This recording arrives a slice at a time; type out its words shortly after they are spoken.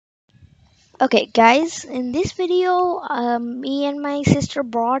Okay, guys, in this video, me and my sister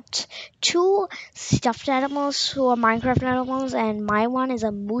brought two stuffed animals who are Minecraft animals, and my one is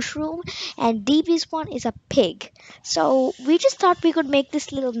a mushroom, and Dv's one is a pig. So we just thought we could make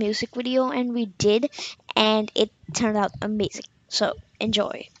this little music video, and we did, and it turned out amazing. So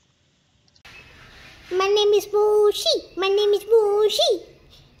enjoy. My name is Mooshy. My name is Mooshy.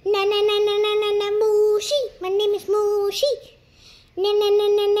 Na na na na na na na Mooshy. My name is Mooshy. Na na na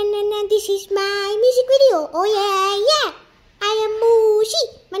na na na na. This is my music video. Oh yeah yeah. I am Mooshy.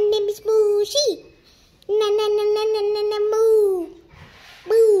 My name is Mooshy. Na na na na na na na moo.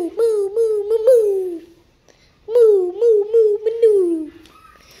 Moo moo moo moo moo. Moo moo moo moo.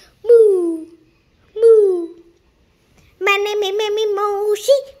 Moo moo. My name is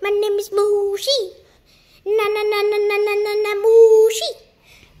Mooshy. My name is Mooshy. Na na na na na na na na Mooshy,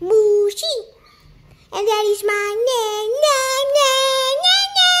 Mooshy, and that is my name, name, name,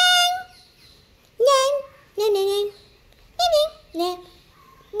 name, name, name, name, name, name, name,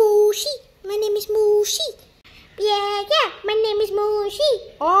 Mooshy. My name is Mooshy. Yeah, yeah. My name is Mooshy.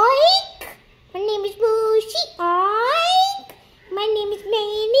 Oink. My name is Mooshy. Oink. My name is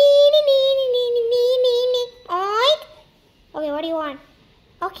Oink. Okay, what do you want?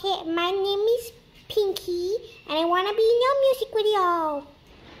 Okay, my name is Pinky, and I want to be in your music video.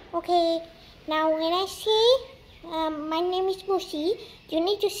 Okay, now when I say my name is Mooshy, you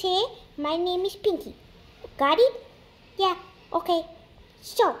need to say my name is Pinky. Got it? Yeah, okay.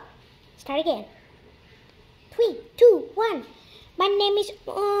 So, start again. 3, 2, 1. My name is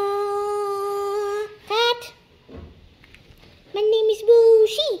Cat. My name is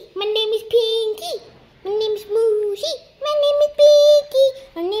Mooshy. My name is Pinky. My name is Mooshy. My name is Pinky.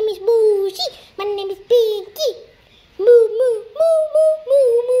 My name is Mooshy. My name is Pinky. Moo moo moo moo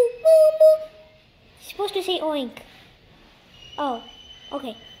moo moo moo moo. You're supposed to say oink. Oh,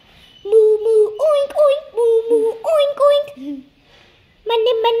 okay. Moo moo oink oink moo moo oink oink. My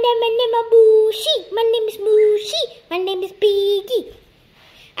name is Mooshy. My name is Mooshy. My name is Pinky.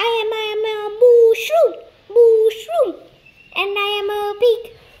 I am a mushroom, mushroom, and I am a pig.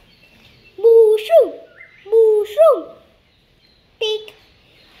 Mooshroom, mushroom, pig.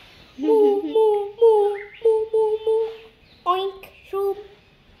 Moo, moo, moo, moo, moo, moo. Oink, shroom.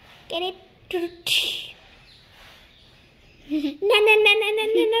 Get it? Na na na na na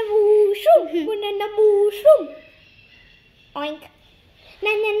na na mushroom. Na na mushroom. Oink.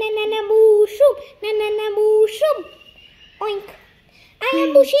 Na na na na na mushroom. Na na na mushroom. Oink. I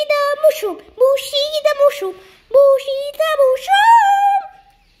am Mooshy the mushroom. Mooshy the mushroom. Mooshy the mushroom.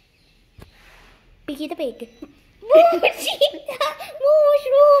 Piggy the pig. Mooshy the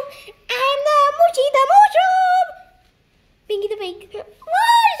mushroom. I'm the Mooshy the mushroom. Pinky the pig.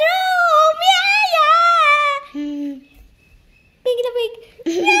 Mushroom. Yeah, yeah. Pinky the pig.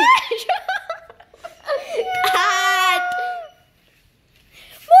 Cut.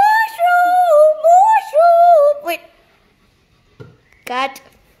 Mushroom. Mushroom. Wait. Cut.